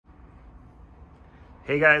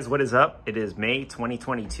Hey guys, what is up? It is May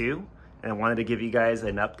 2022 and I wanted to give you guys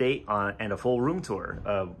an update on and a full room tour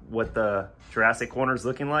of what the Jurassic Corner is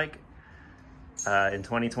looking like in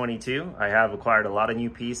 2022. I have acquired a lot of new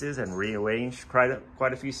pieces and rearranged quite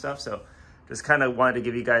a few stuff, so just kind of wanted to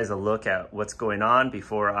give you guys a look at what's going on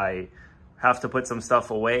before I have to put some stuff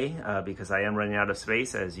away because I am running out of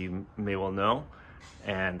space, as you may well know.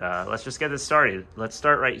 And let's just get this started. Let's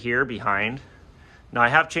start right here behind. Now I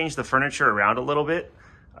have changed the furniture around a little bit.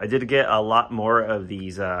 I did get a lot more of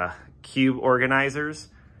these cube organizers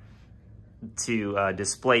to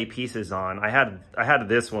display pieces on. I had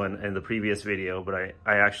this one in the previous video, but I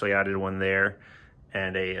actually added one there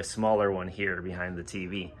and a smaller one here behind the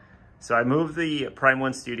TV. So I moved the Prime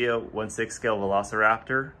 1 Studio 1/6 scale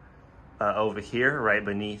Velociraptor over here, right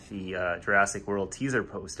beneath the Jurassic World teaser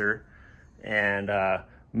poster. And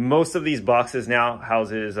most of these boxes now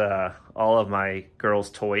houses all of my girls'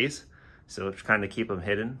 toys. So it's kind of keep them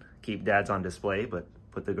hidden, keep dads on display, but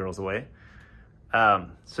put the girls away.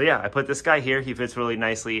 So yeah, I put this guy here. He fits really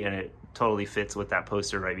nicely and it totally fits with that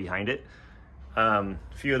poster right behind it. A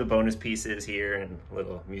few of the bonus pieces here and a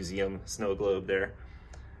little museum snow globe there.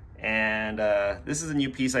 And this is a new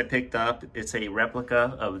piece I picked up. It's a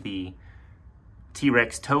replica of the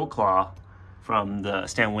T-Rex toe claw from the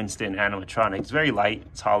Stan Winston animatronic. It's very light,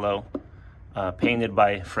 it's hollow, painted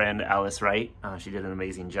by friend Alice Wright. She did an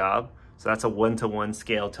amazing job. So that's a 1:1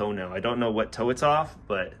 scale toenail. I don't know what toe it's off,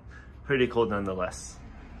 but pretty cool nonetheless.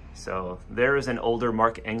 So there is an older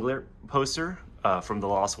Mark Engler poster from The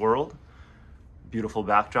Lost World. Beautiful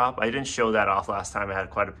backdrop. I didn't show that off last time. I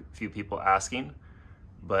had quite a few people asking,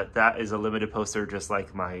 but that is a limited poster just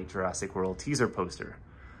like my Jurassic World teaser poster.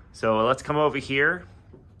 So let's come over here.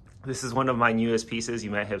 This is one of my newest pieces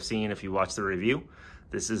you might have seen if you watched the review.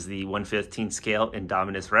 This is the 1/15 scale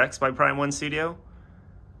Indominus Rex by Prime 1 Studio.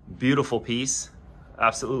 Beautiful piece,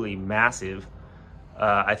 absolutely massive.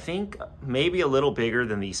 I think maybe a little bigger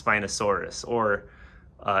than the Spinosaurus or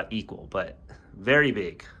equal, but very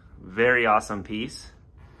big, very awesome piece.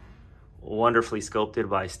 Wonderfully sculpted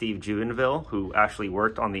by Steve Juvenville, who actually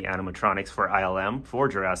worked on the animatronics for ILM for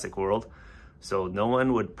Jurassic World. So no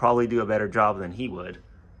one would probably do a better job than he would.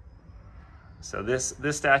 So this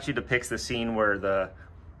statue depicts the scene where the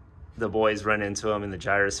boys run into him in the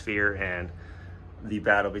gyrosphere and the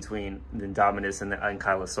battle between the Indominus and the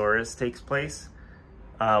Ankylosaurus takes place.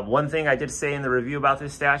 One thing I did say in the review about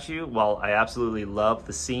this statue, while I absolutely love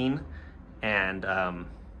the scene and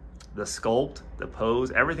the sculpt, the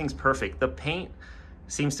pose, everything's perfect, the paint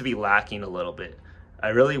seems to be lacking a little bit. I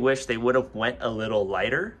really wish they would have went a little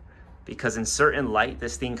lighter, because in certain light,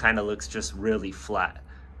 this thing kind of looks just really flat.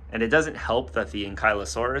 And it doesn't help that the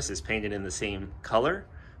Ankylosaurus is painted in the same color,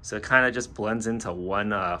 so it kind of just blends into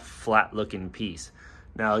one flat looking piece.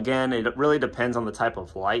 Now again, it really depends on the type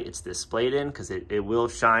of light it's displayed in, because it will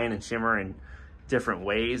shine and shimmer in different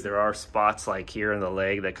ways. There are spots like here in the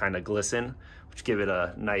leg that kind of glisten, which give it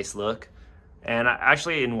a nice look. And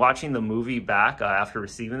actually, in watching the movie back after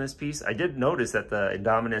receiving this piece, I did notice that the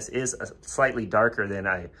Indominus is slightly darker than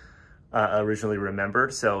I originally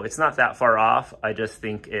remembered, so it's not that far off. I just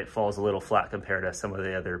think it falls a little flat compared to some of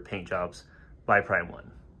the other paint jobs by Prime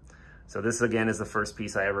 1. So this again is the first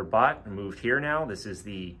piece I ever bought and moved here now. This is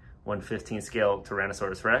the 1/15 scale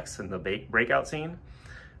Tyrannosaurus Rex in the breakout scene.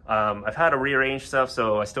 I've had to rearrange stuff,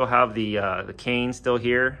 so I still have the cane still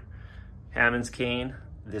here, Hammond's cane.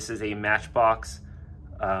 This is a Matchbox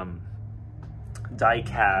die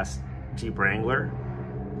cast Jeep Wrangler.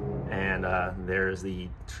 And there's the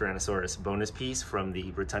Tyrannosaurus bonus piece from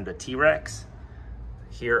the Rotunda T-Rex.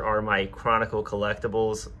 Here are my Chronicle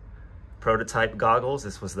Collectibles prototype goggles.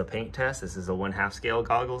 This was the paint test. This is a 1/2 scale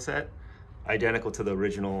goggle set, identical to the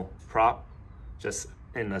original prop, just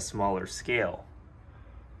in a smaller scale.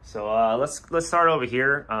 So let's start over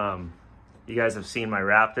here. You guys have seen my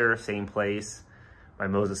Raptor, same place. My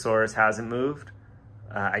Mosasaurus hasn't moved.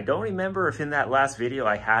 I don't remember if in that last video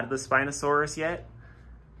I had the Spinosaurus yet,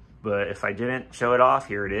 but if I didn't show it off,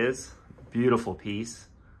 here it is. Beautiful piece.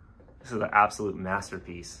 This is an absolute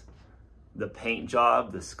masterpiece. The paint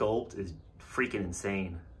job, the sculpt is freaking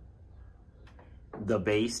insane. The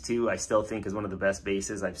base too, I still think is one of the best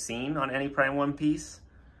bases I've seen on any Prime 1 piece.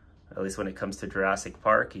 At least when it comes to Jurassic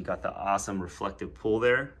Park. You got the awesome reflective pool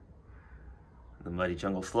there, the muddy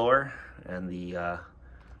jungle floor, and the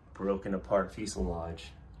broken apart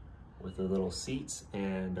fuselage with the little seats,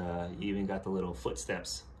 and you even got the little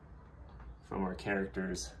footsteps from our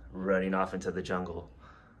characters running off into the jungle.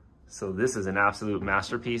 So this is an absolute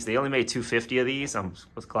masterpiece. They only made 250 of these. I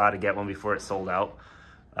was glad to get one before it sold out.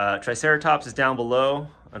 Triceratops is down below.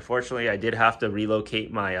 Unfortunately, I did have to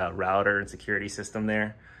relocate my router and security system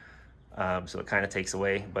there. So it kind of takes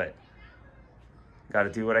away, but got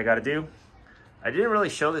to do what I got to do. I didn't really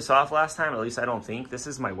show this off last time, at least I don't think. This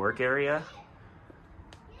is my work area.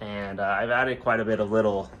 And I've added quite a bit of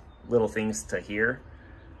little things to here.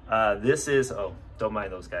 This is, oh, don't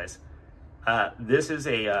mind those guys. This is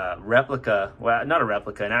a replica, well, not a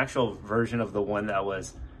replica, an actual version of the one that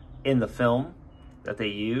was in the film that they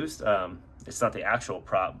used. It's not the actual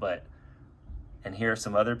prop, but, and here are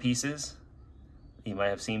some other pieces you might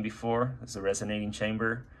have seen before. This is a resonating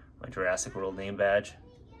chamber, my Jurassic World name badge.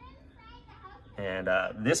 And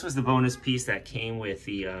this was the bonus piece that came with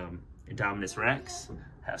the Indominus Rex.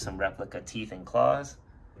 Have some replica teeth and claws,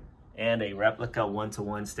 and a replica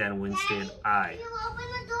one-to-one Stan Winston eye. Can you open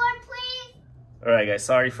the door, please? All right, guys,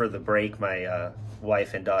 sorry for the break. My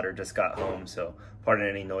wife and daughter just got home, so pardon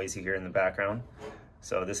any noise you hear in the background.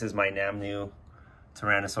 So this is my Namnu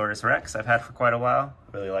Tyrannosaurus Rex I've had for quite a while.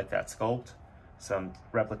 Really like that sculpt. Some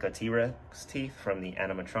replica T-Rex teeth from the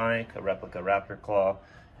animatronic, a replica raptor claw,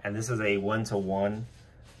 and this is a one-to-one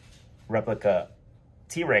replica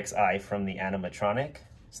T-Rex eye from the animatronic.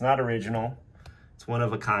 It's not original. It's one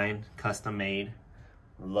of a kind, custom made.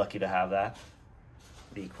 We're lucky to have that.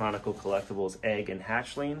 The Chronicle Collectibles egg and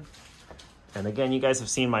hatchling. And again, you guys have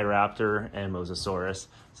seen my raptor and mosasaurus.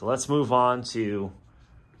 So let's move on to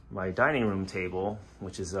my dining room table,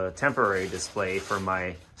 which is a temporary display for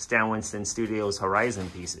my Stan Winston Studios Horizon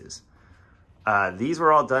pieces. These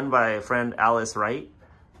were all done by a friend, Alice Wright.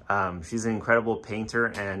 She's an incredible painter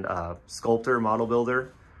and sculptor, model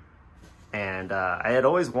builder. And I had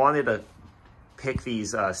always wanted to pick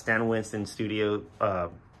these Stan Winston Studio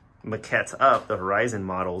maquettes up, the Horizon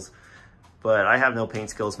models, but I have no paint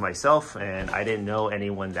skills myself, and I didn't know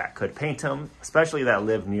anyone that could paint them, especially that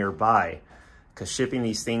lived nearby, because shipping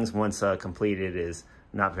these things once completed is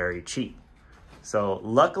not very cheap. So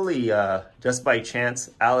luckily, just by chance,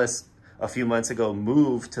 Alice a few months ago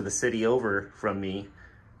moved to the city over from me,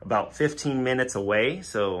 about 15 minutes away.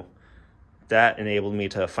 So that enabled me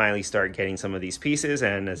to finally start getting some of these pieces.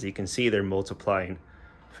 And as you can see, they're multiplying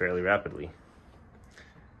fairly rapidly.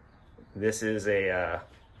 This is a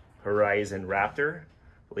Horizon Raptor.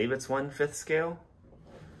 I believe it's 1/5 scale.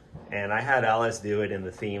 And I had Alice do it in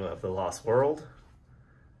the theme of the Lost World.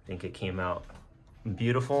 I think it came out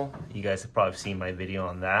beautiful. You guys have probably seen my video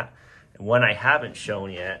on that. And one I haven't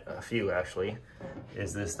shown yet, a few actually,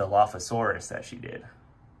 is this Dilophosaurus that she did,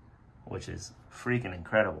 which is freaking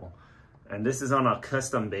incredible. And this is on a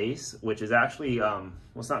custom base, which is actually, well,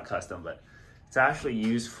 it's not custom, but it's actually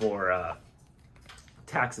used for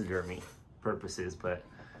taxidermy purposes, but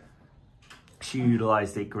she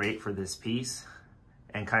utilized it great for this piece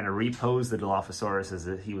and kind of reposed the Dilophosaurus as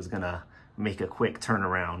if he was gonna make a quick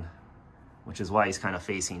turnaround, which is why he's kind of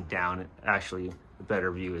facing down. Actually, the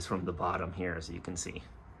better view is from the bottom here, as you can see.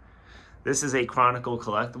 This is a Chronicle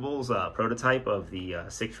Collectibles prototype of the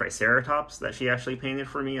 6 Triceratops that she actually painted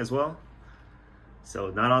for me as well.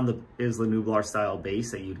 So not on the Isla Nublar style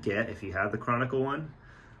base that you'd get if you had the Chronicle one,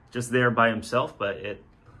 just there by himself, but it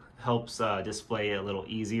helps display it a little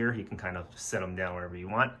easier. You can kind of set him down wherever you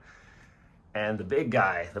want. And the big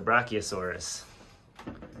guy, the Brachiosaurus.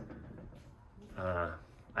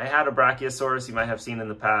 I had a Brachiosaurus you might have seen in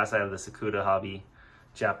the past. I have the Sakuda Hobby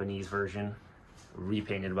Japanese version,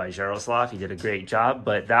 repainted by Jaroslav. He did a great job,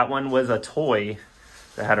 but that one was a toy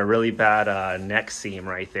that had a really bad neck seam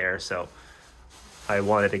right there. So I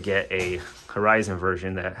wanted to get a Horizon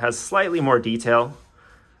version that has slightly more detail,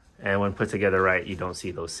 and when put together right, you don't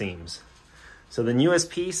see those seams. So the newest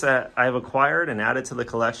piece that I've acquired and added to the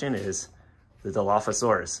collection is the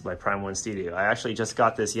Dilophosaurus by Prime One Studio. I actually just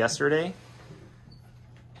got this yesterday,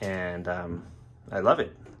 and I love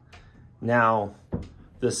it. Now,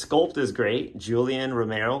 the sculpt is great. Julian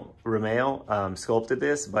Romeo sculpted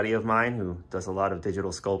this, a buddy of mine who does a lot of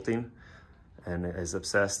digital sculpting and is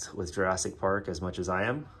obsessed with Jurassic Park as much as I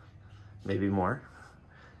am, maybe more.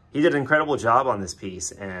 He did an incredible job on this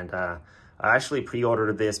piece, and I actually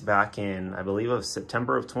pre-ordered this back in, I believe, of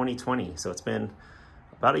September of 2020. So it's been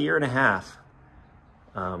about 1.5 years.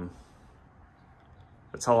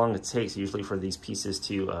 That's how long it takes usually for these pieces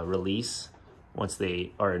to release once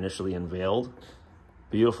they are initially unveiled.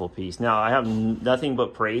 Beautiful piece. Now, I have nothing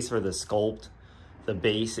but praise for the sculpt. The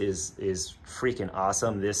base is freaking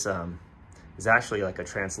awesome. This is actually like a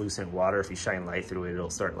translucent water. If you shine light through it, it'll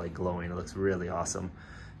start like glowing. It looks really awesome.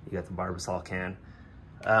 You got the Barbasol can.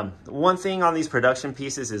 One thing on these production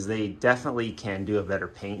pieces is they definitely can do a better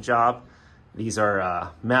paint job. These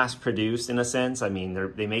are mass produced in a sense. I mean,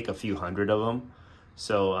 they make a few hundred of them.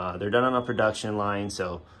 So they're done on a production line,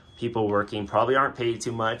 so people working probably aren't paid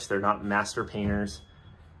too much. They're not master painters,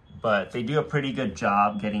 but they do a pretty good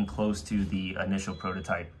job getting close to the initial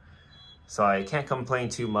prototype. So I can't complain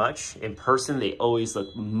too much. In person, they always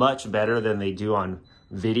look much better than they do on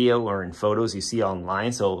video or in photos you see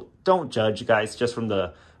online. So don't judge, guys, just from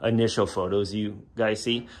the initial photos you guys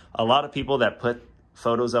see. A lot of people that put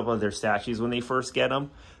photos up of their statues when they first get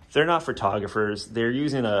them, they're not photographers. They're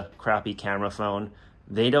using a crappy camera phone.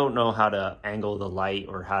 They don't know how to angle the light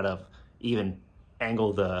or how to even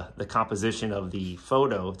angle the composition of the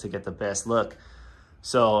photo to get the best look.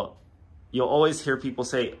 So you'll always hear people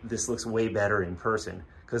say, this looks way better in person,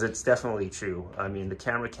 because it's definitely true. I mean, the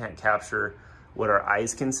camera can't capture what our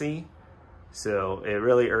eyes can see. So it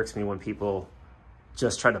really irks me when people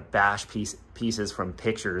just try to bash pieces from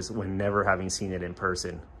pictures when never having seen it in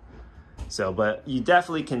person. So, but you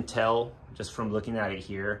definitely can tell just from looking at it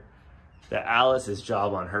here that Alice's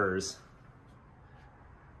job on hers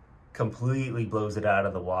completely blows it out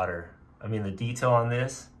of the water. I mean, the detail on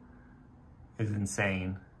this is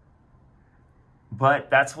insane. But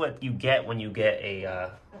that's what you get when you get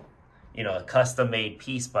a, a custom-made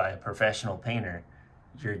piece by a professional painter.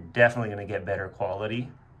 You're definitely going to get better quality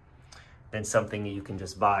than something you can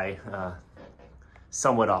just buy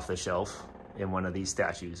somewhat off the shelf in one of these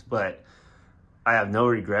statues. But I have no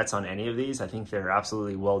regrets on any of these. I think they're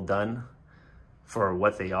absolutely well done for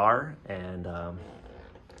what they are, and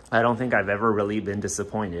I don't think I've ever really been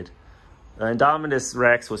disappointed. The Indominus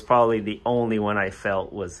Rex was probably the only one I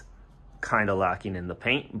felt was kind of lacking in the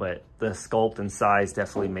paint, but the sculpt and size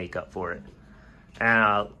definitely make up for it.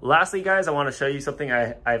 And lastly, guys, I want to show you something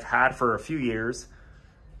I've had for a few years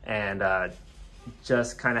and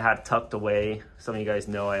just kind of had tucked away. Some of you guys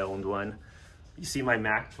know I owned one. You see my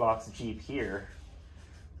Matchbox Jeep here,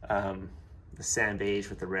 the sand beige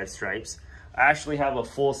with the red stripes. I actually have a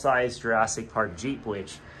full-size Jurassic Park Jeep,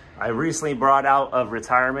 which I recently brought out of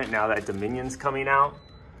retirement now that Dominion's coming out.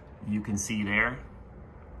 You can see there.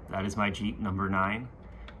 That is my Jeep number 9.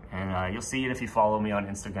 And you'll see it if you follow me on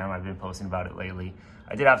Instagram. I've been posting about it lately.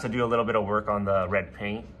 I did have to do a little bit of work on the red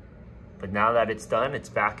paint, but now that it's done, it's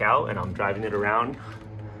back out and I'm driving it around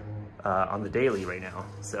on the daily right now.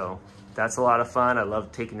 So that's a lot of fun. I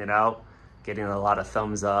love taking it out, getting a lot of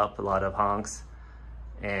thumbs up, a lot of honks,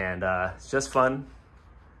 and it's just fun.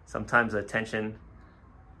 Sometimes attention,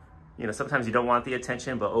 sometimes you don't want the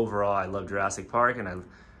attention, but overall I love Jurassic Park and I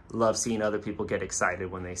love seeing other people get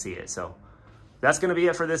excited when they see it. So that's going to be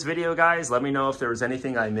it for this video, guys. Let me know if there was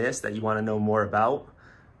anything I missed that you want to know more about.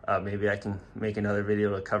 Maybe I can make another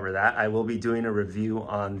video to cover that. I will be doing a review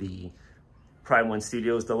on the Prime 1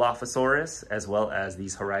 Studios Dilophosaurus, as well as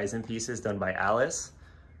these Horizon pieces done by Alice.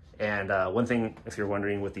 And one thing, if you're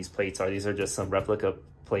wondering what these plates are, these are just some replica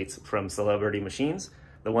plates from Celebrity Machines.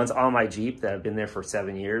 The ones on my Jeep that have been there for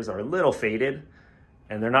 7 years are a little faded,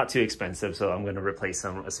 and they're not too expensive, so I'm going to replace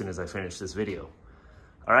them as soon as I finish this video.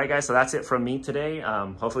 All right, guys, so that's it from me today.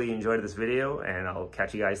 Hopefully you enjoyed this video, and I'll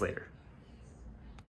catch you guys later.